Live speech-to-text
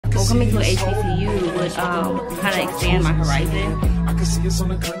coming to a HBCU would kind of expand my horizon. I can see us on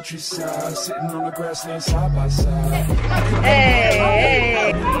the countryside, sitting on the grassland side by side.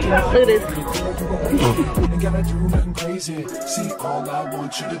 Hey, look at this. Ain't gotta do nothing crazy. See, all I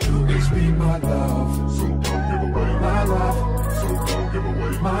want you to do is be my love. So don't give away my love. So don't give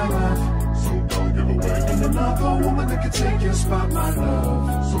away my love. So don't give away. And another woman that can take your spot, my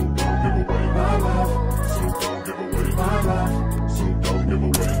love. So don't give away my love. So don't give away my love. So don't give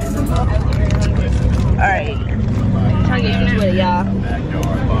away. And another. Alright. Trying to get used to it, y'all.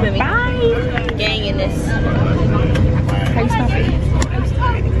 Bye. Gang in this. How you stop it?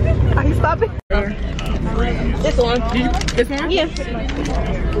 How you stop it? This one. This one? Yeah.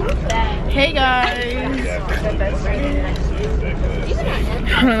 Hey guys.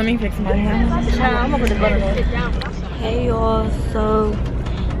 Let me fix my hair. I'm gonna put the button on. Hey y'all. So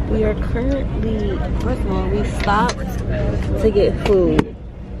we are currently, first of all, we stopped to get food.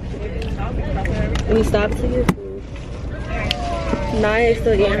 We stopped to get food. Naya is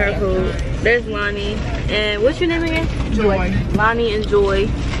still getting her food. There's Lonnie. And what's your name again? Joy. Lonnie and Joy.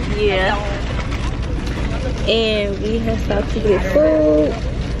 Yeah. And we have stopped to get food.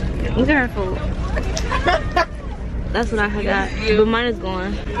 Look at her food. That's what I had got. But mine is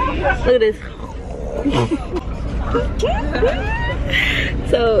gone. Look at this.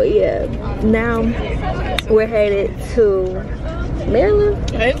 So yeah. Now we're headed to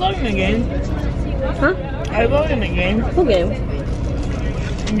Maryland. Are you loading the game? Huh? Are you loading the game? Who game?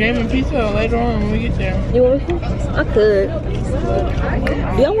 Game and pizza later on when we get there. You want me to? I could.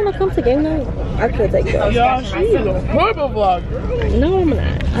 Do y'all want to come to game night? I could take y'all. Y'all, she's a horrible vlogger. No, I'm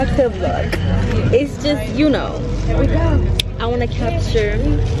not. I could vlog. It's just, you know, I want to capture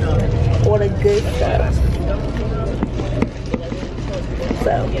all the good stuff.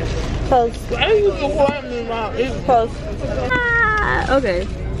 So, post. Why are you so quiet me about it? Post. Okay.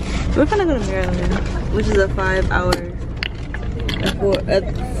 We're gonna go to Maryland, which is a 5 hour, 4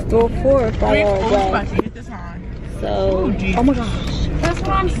 or 5 hour drive. So, oh my gosh. That's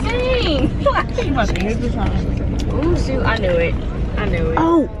what I'm saying. Oh shoot, I knew it. I knew it.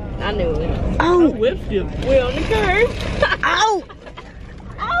 Oh. I knew it. Oh. I whipped you. We're on the curve. Ow.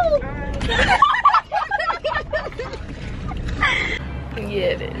 Ow. Yeah,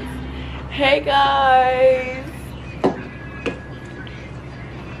 it is. Hey guys.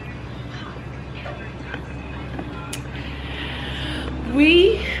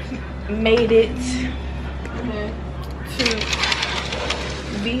 We made it to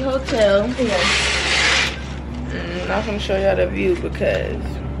the hotel. I'm not gonna show y'all the view because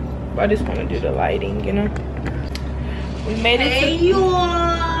I just want to do the lighting, you know. We made it. Hey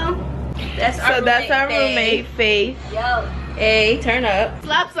y'all. That's our roommate Faith. Yo. Hey, turn up.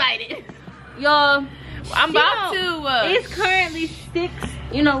 Lopsided. Y'all. I'm about to. It's currently 6.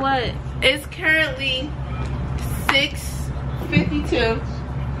 You know what? It's currently 6:52.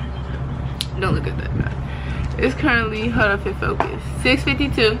 Don't look at that, man. It's currently, hold up and focus.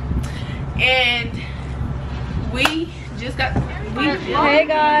 6:52, and we just got. Hey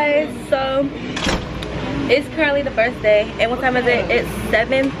guys, so it's currently the first day, and what time is it? It's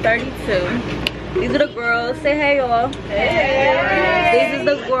 7:32. These are the girls. Say hey, y'all. Hey. These is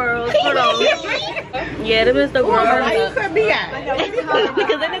the girls. Hold on. Yeah, them is the girls. Why you could be at?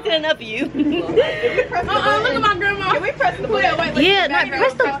 Because they didn't see enough of you. Look at my grandma. Can we press the button? Yeah, not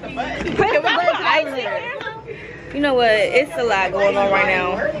press the button. Press the button. You know what? It's a lot going on right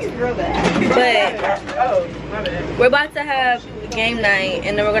now. But we're about to have game night,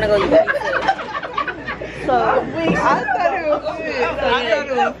 and then we're gonna go to pizza. So I thought it was good. I thought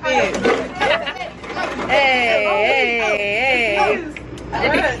it was good. Hey.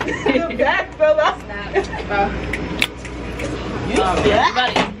 You're back, fella. You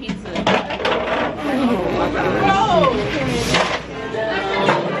gotta eat pizza.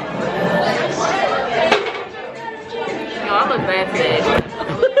 I look bad today.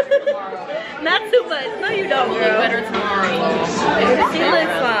 Not too much. No, you don't, girl. Look better tomorrow. She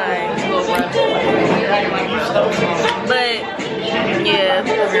looks fine. But yeah.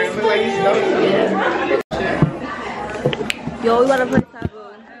 Yo, we gotta play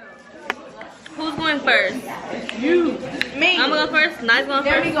taboo. Who's going first? You. Me. I'm gonna go first. Nice going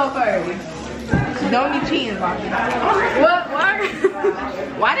first. Let me go first. Don't be cheating, Bobby. What?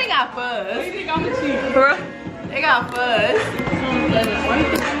 Why they got fuzz? Why you think I'm a cheater? Bro, they got fuzz. Yeah, what are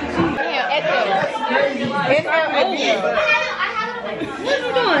you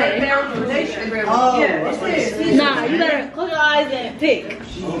doing? Oh, nah, you better close your eyes and pick.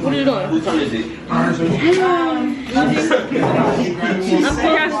 What are you doing? Whose turn is it? I'm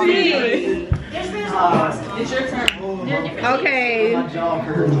Rashad. It's your turn. Okay. Start.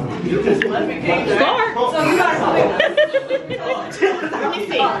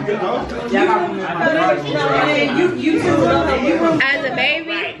 As a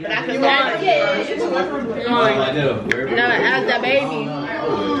baby, no, as a baby,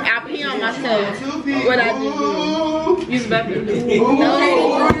 I pee on myself. What I do? Use the bathroom. No.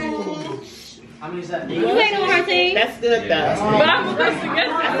 You ain't on her team. That's good though. But I'm the best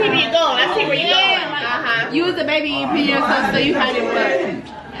against I see where you're going. I see where you're going. You was a baby, you pee yourself, so you had it blood.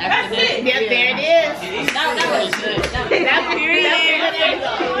 That's it. Yep, there it is. That was good. That's good.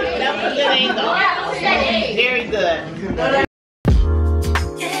 That's a good angle. Very good.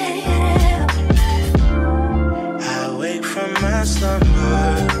 I wake from my slumber.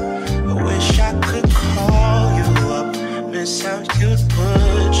 I wish I could call you up. Miss how you'd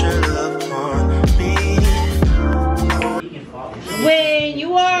put your love on me. When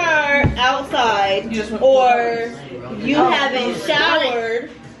you are outside or you haven't showered,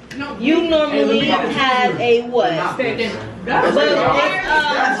 you normally have a what? But it's, in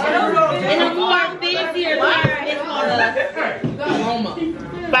a more fancier term, it's called a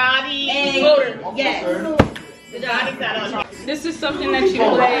Body. yes. Body's not on here. This is something that you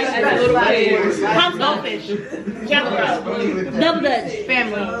play as a little kid. House Goldfish. Jump rope. double dutch.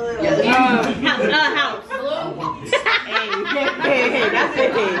 Family. House. Hey, that's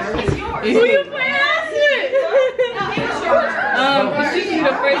it. Who you playing as with? It's usually the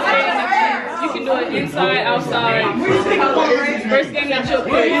first game that you can do it inside, outside. First game that you'll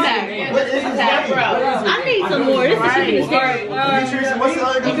play. Jump rope. I need some more. This is shit. You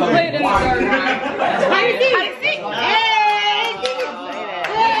can play it in the garden. How you think?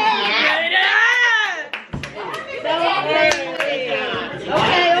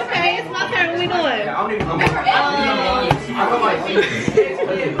 Okay, it's my turn. What we doing?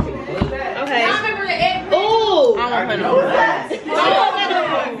 Okay. Ooh.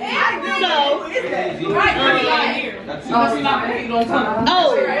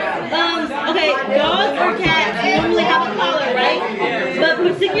 Okay. Dogs or cats normally have a collar, right? But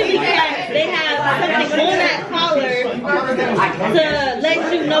particularly cats, they have something on that collar to let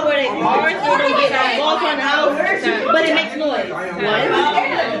you know where they are, so they don't get walked around the house. But it makes noise.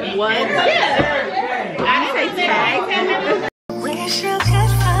 What? Yeah. I didn't say tag. Wish you could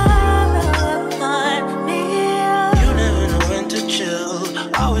follow me. You never know when to chill.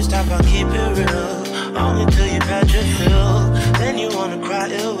 Always talk about keep it real. Only till you've had your fill. Then you wanna cry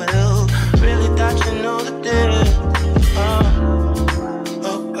ill will. Really thought you know the deal. Oh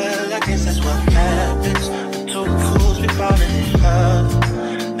well, I guess that's what happens. The two fools be falling in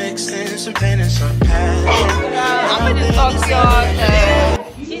love. Mixing some pain and some passion. I'm gonna just talk to y'all.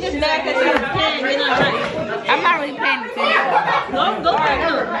 She just mad because you're playing. You're not right. I'm not really paying attention. Go back to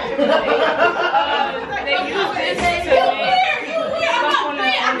They use this to make stuff on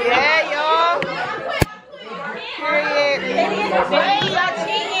their own. Yeah, y'all. Period. Hey, y'all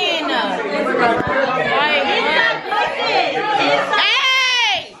cheating.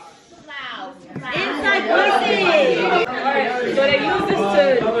 Hey! Inside pussy. Alright, so they use this to,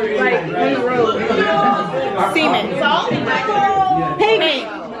 like, on the road. Semen. Hey, hey,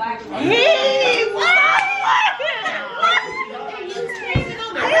 what?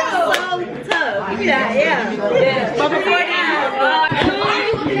 So tough. Yeah. But before that,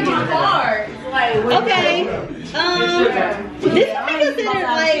 Okay. This is considered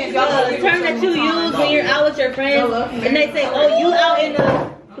like a term that you use when you're out with your friends and they say, "Oh, you out in the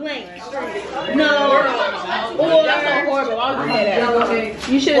blank." No. Or that's so horrible. Why would you say that?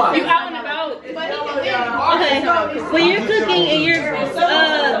 You should. You out and about. okay, when you're cooking and you're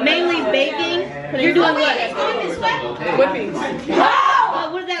mainly baking, you're doing what? Whipping.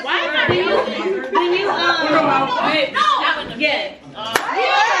 What is that? When you yeah.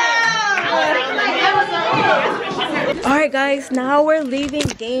 Alright guys, now we're leaving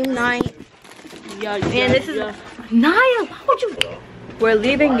game night. And this is Naya, why would you? We're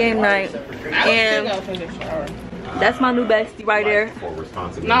leaving game night. And that's my new bestie right there.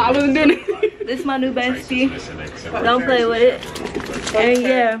 Nah, I wasn't doing it. This is my new bestie. Don't play with it. And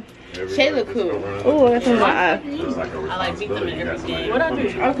yeah. She look cool. Oh, that's in my eye. I like beat them in every game. What I do?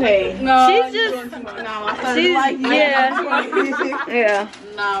 Okay. No. She's just yeah.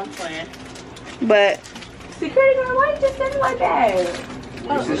 No, I'm playing. But Security guard, why you just sitting like that?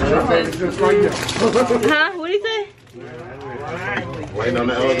 huh? What do you say? Waiting on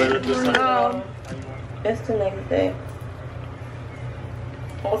the elevator this time. It's the next day.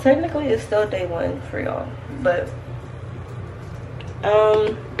 Well, technically it's still day one for y'all, but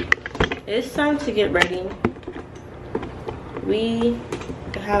it's time to get ready. We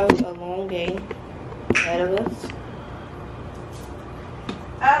have a long day. ahead of us.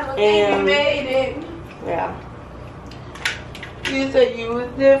 I don't think you made it. Yeah. You said you was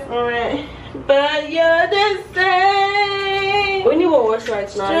different, but you're the same. We need more war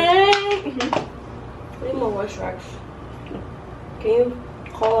strikes now. Strength. We need more war strikes. Can you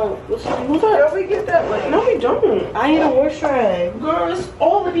call our who's that? Girl, we get that way. No, we don't. I need a war strike. Girl, it's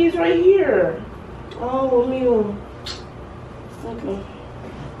all of these right here. Oh, me too. Okay.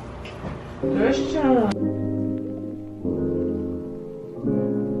 Rashad.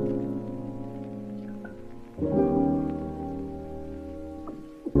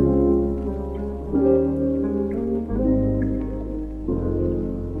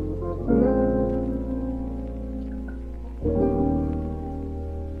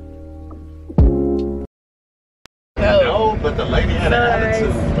 No, but the lady had an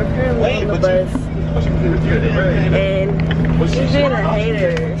attitude. We're currently on the bus. And she's being a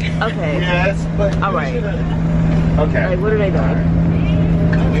hater. Okay. Yes, but Alright. okay. Like, what are they doing?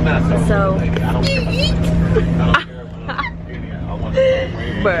 We're not So, I don't care. I want to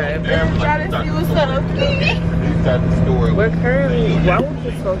bruh. Try to see what's up. We're currently, why would we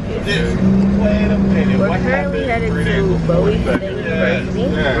focus? Wait a minute. We're What currently happened headed 3 days to before Bowie that? State University.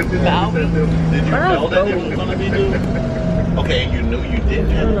 Did you know that it was going to be due? Okay, and you knew you didn't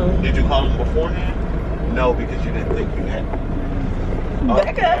have it. Did you call them beforehand? No, because you didn't think you had it.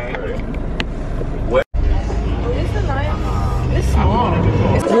 Okay. What? It's small.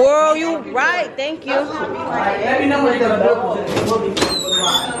 Whoa, you right. Thank you.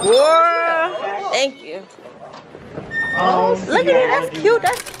 Whoa. Thank you. Look at it. That's cute.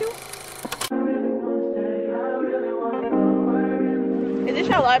 That's cute. Is this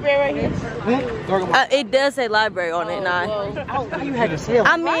your library right here? It does say library on it, nah. You had to say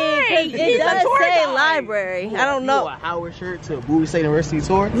I mean, it does say library. I don't know. A Howard shirt to a Bowie State University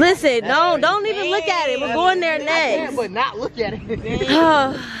tour. Listen, don't even look at it. We're going there Yeah, next. but not look at it.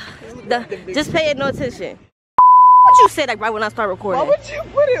 Just pay no attention. What you say like right when I start recording? Why would you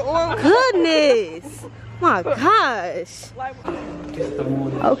put it on? Goodness. My gosh.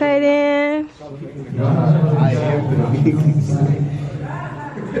 Okay then.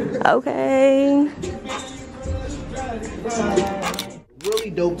 Okay. Really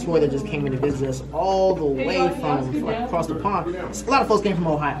dope tour that just came in to visit us all the way from across the pond. A lot of folks came from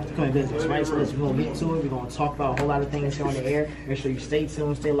Ohio to come and visit us, right? So we're going to get to it. We're going to talk about a whole lot of things here on the air. Make sure you stay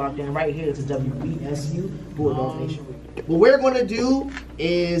tuned, stay locked in right here to WBSU, Bulldog Nation. What we're going to do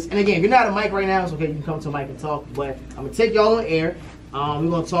is, and again, if you're not a mic right now, it's okay. You can come to a mic and talk, but I'm going to take y'all on air. We're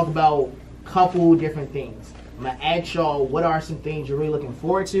going to talk about a couple different things. I'm going to ask y'all what are some things you're really looking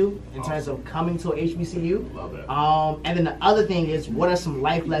forward to in terms of coming to a HBCU. Love it. And then the other thing is, what are some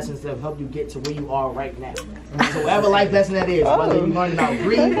life lessons that have helped you get to where you are right now? So whatever life lesson that is, whether you learned about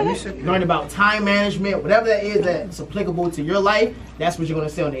grief, you learned about time management, whatever that is that's applicable to your life, that's what you're going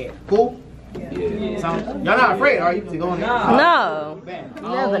to say on the air. Cool? Yeah. So, y'all not afraid, are you, to go on the air? No.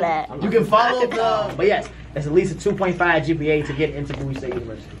 Never that. You can follow the, but yes, it's at least a 2.5 GPA to get into Bowie State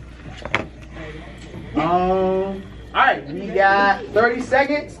University. All right, we got 30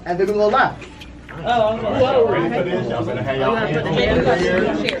 seconds, and then we're gonna go live. Oh, okay. Ready for this? Y'all better have y'all hands on here.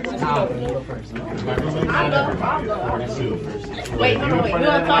 Wait, hold on, wait. You want to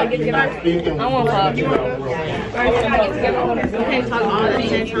talk? Get together? I want to talk. Get together. We can't talk all at the same time.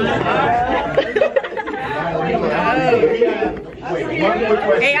 Wait, one quick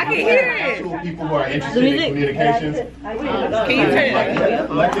question. Hey, I can hear it. Actual people who are interested in communications. Can you turn it up?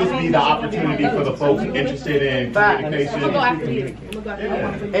 Let this be the opportunity for the folks interested in communication. I'm going to go after you.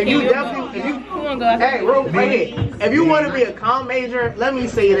 If you definitely, if you, hey, right here. If you want to be a comm major, let me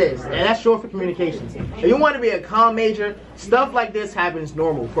say this, and that's short for communications. If you want to be a comm major, stuff like this happens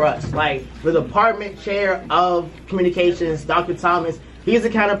normal for us. Like the department chair of communications, Dr. Thomas, he's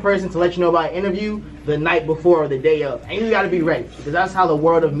the kind of person to let you know about an interview the night before or the day of. And you got to be ready, because that's how the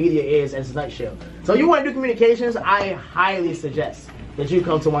world of media is as a nutshell. So if you want to do communications, I highly suggest that you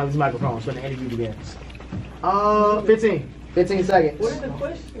come to one of these microphones when the interview begins. 15 seconds. What are the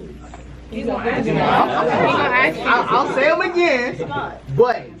questions? I'll say them again,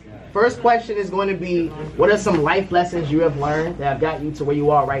 but first question is going to be, what are some life lessons you have learned that have got you to where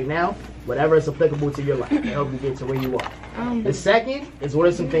you are right now? Whatever is applicable to your life to help you get to where you are. The second is, what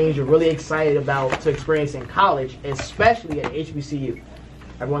are some things you're really excited about to experience in college, especially at HBCU?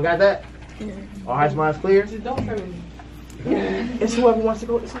 Everyone got that? All hearts, minds clear? It's whoever wants to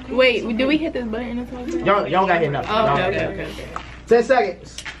go. It's okay. Wait, do we hit this button or something? Y'all got hit enough. Oh, okay. 10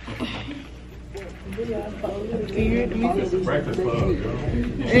 seconds. Breakfast club,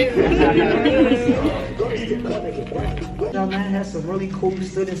 Yo, man, had some really cool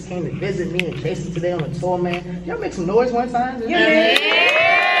students came to visit me and Jason today on the tour, man. Y'all make some noise one time? Yeah.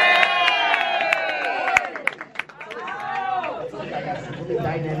 Really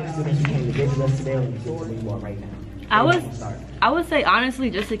dynamic students who came to visit us today on the tour. Where you are right now. I would say honestly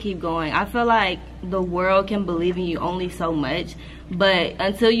just to keep going. I feel like the world can believe in you only so much, but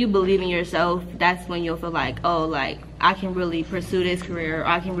until you believe in yourself, that's when you'll feel like, oh, like I can really pursue this career, or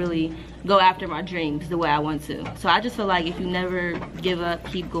I can really go after my dreams the way I want to. So I just feel like if you never give up,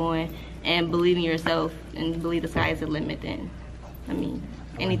 keep going, and believe in yourself and believe the sky is the limit, then I mean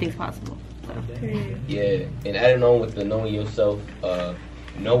anything's possible. So. Yeah, and adding on with the knowing yourself,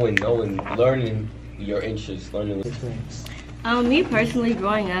 learning your interests, learning. Me personally,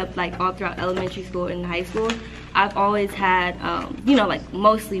 growing up, like all throughout elementary school and high school, I've always had, you know, like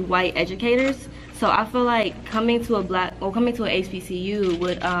mostly white educators. So I feel like coming to a HBCU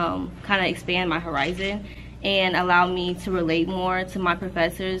would kind of expand my horizon and allow me to relate more to my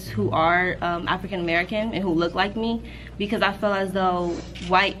professors who are African American and who look like me, because I feel as though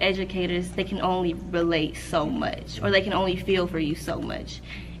white educators, they can only relate so much, or they can only feel for you so much.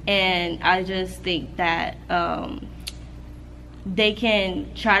 And I just think that they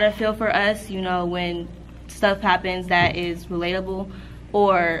can try to feel for us, you know, when stuff happens that is relatable,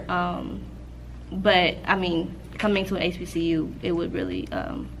 or but I mean, coming to an HBCU, it would really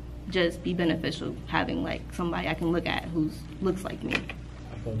just be beneficial having like somebody I can look at who looks like me. I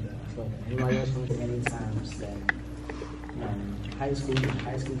feel that. Anybody else want to think any times that high school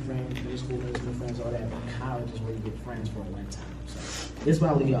friends, middle school friends, all that, but college is where you get friends for a one time. So this is what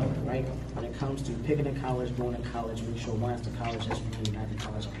I'll leave y'all with, right? When it comes to picking a college, going to college, make sure one's the college that's for you, not the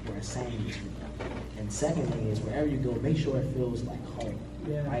college where it's saying is for you. And second thing is, wherever you go, make sure it feels like home.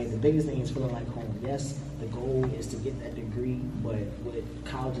 Yeah. Right? The biggest thing is feeling like home. Yes, the goal is to get that degree, but what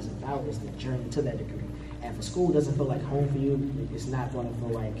college is about is the journey to that degree. And if a school doesn't feel like home for you, it's not going to feel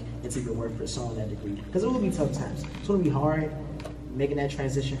like it's even worth pursuing that degree. Because it will be tough times. It's going to be hard making that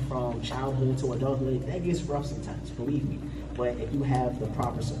transition from childhood to adulthood. That gets rough sometimes, believe me. But if you have the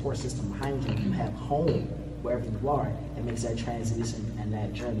proper support system behind you, you have home wherever you are, it makes that transition and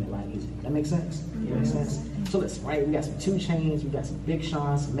that journey a lot easier. That makes sense? It makes sense? So listen, right? We got some 2 Chainz, we got some Big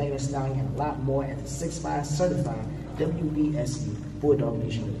Sean, some Megan Thee Stallion, and a lot more at the 6'5" certified WBSU Bulldog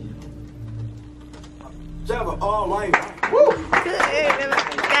Nation. Java, all right. Woo!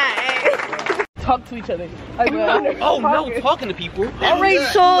 Talk to each other. Oh no, talking to people. Alright,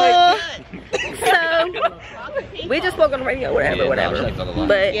 so we just spoke on the radio, whatever.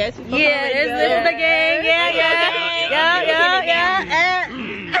 But yeah, this is the gang. Yeah.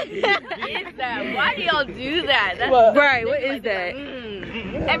 What is that? Why do y'all do that? That's Right, what is that?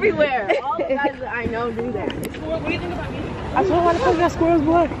 everywhere. All the guys that I know do that. What do you think about me? I swear, why the fuck got squirrels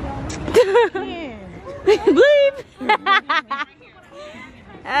blood? Bleep.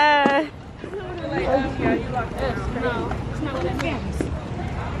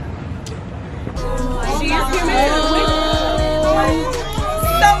 She is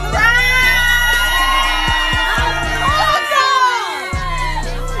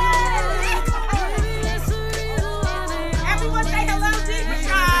Everyone say hello, D.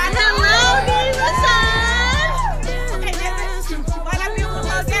 Rashad. Hello, D. Rashad. Okay, now listen, while I feel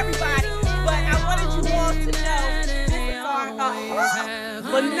love everybody, but I wanted you all to know this is our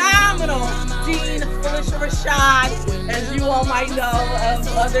phenomenal Dean Phylicia Rashad, as you all might know of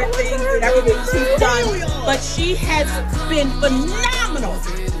other things and everything she's done. But she has been phenomenal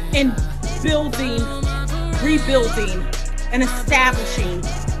in building, rebuilding, and establishing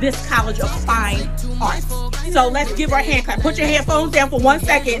this College of Fine Arts. So let's give her a hand clap. Put your headphones down for 1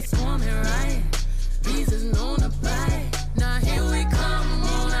 second.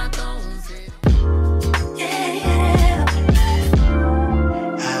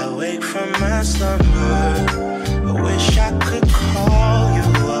 I wake from my slumber. I wish I could call you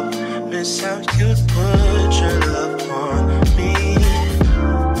up. Miss how you'd put your love on me.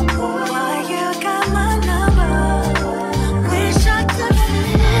 Why you got my number? Wish I could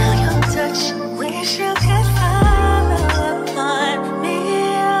feel your touch. Wish you could follow up on me.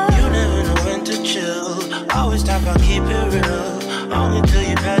 You never know when to chill. Always talk about keep it real. Only till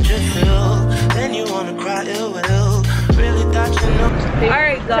you've had your fill. Then you wanna cry ill will. Really thought you know.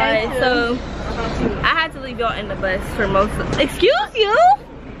 Alright guys, so I had to leave y'all in the bus for most of Excuse you?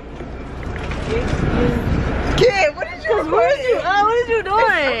 Kid, what is you doing? What is you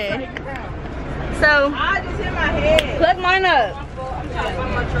doing? So I just hit my head. plug mine up.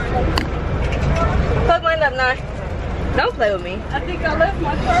 Plug mine up now. Don't play with me. I think I left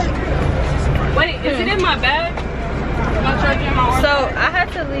my charger. Wait, is it in my bag? My charger in my wallet? So I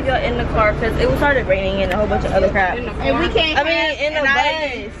had to leave y'all in the car because it started raining and a whole bunch of other crap. And we can't. I mean, in the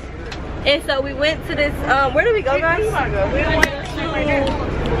bus. And so we went to this. Where did we go, guys? We went to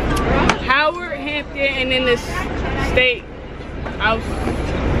Howard, Hampton, and then this state house.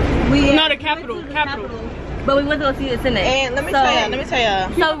 No, the Capitol. But we went to go see the Senate. And let me tell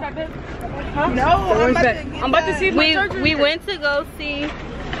y'all. So I'm about to see if my charger. We went to go see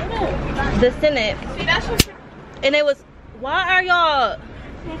the Senate. See, that's just. And it was, why are y'all?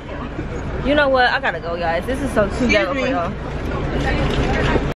 You know what? I gotta go, guys. This is so too ghetto for y'all.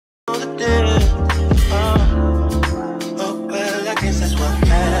 Oh, well, I guess that's what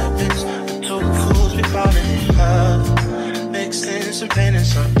happens. Two fools be falling in love, mixing some pain and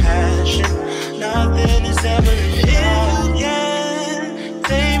some passion. Nothing is ever enough. If you can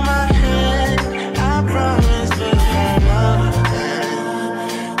take my hand, I promise to fall love again.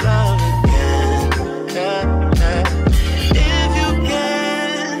 If you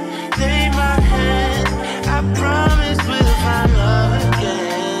can take my hand, I promise we'll find love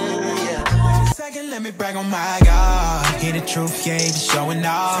again. Second, let me brag on my God. Hear the truth, yeah, just showing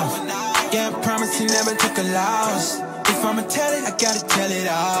off. Yeah, I promise he never took a loss. If I'ma tell it, I gotta tell it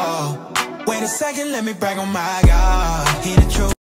all. Wait a second, let me brag on my God. Hear the truth.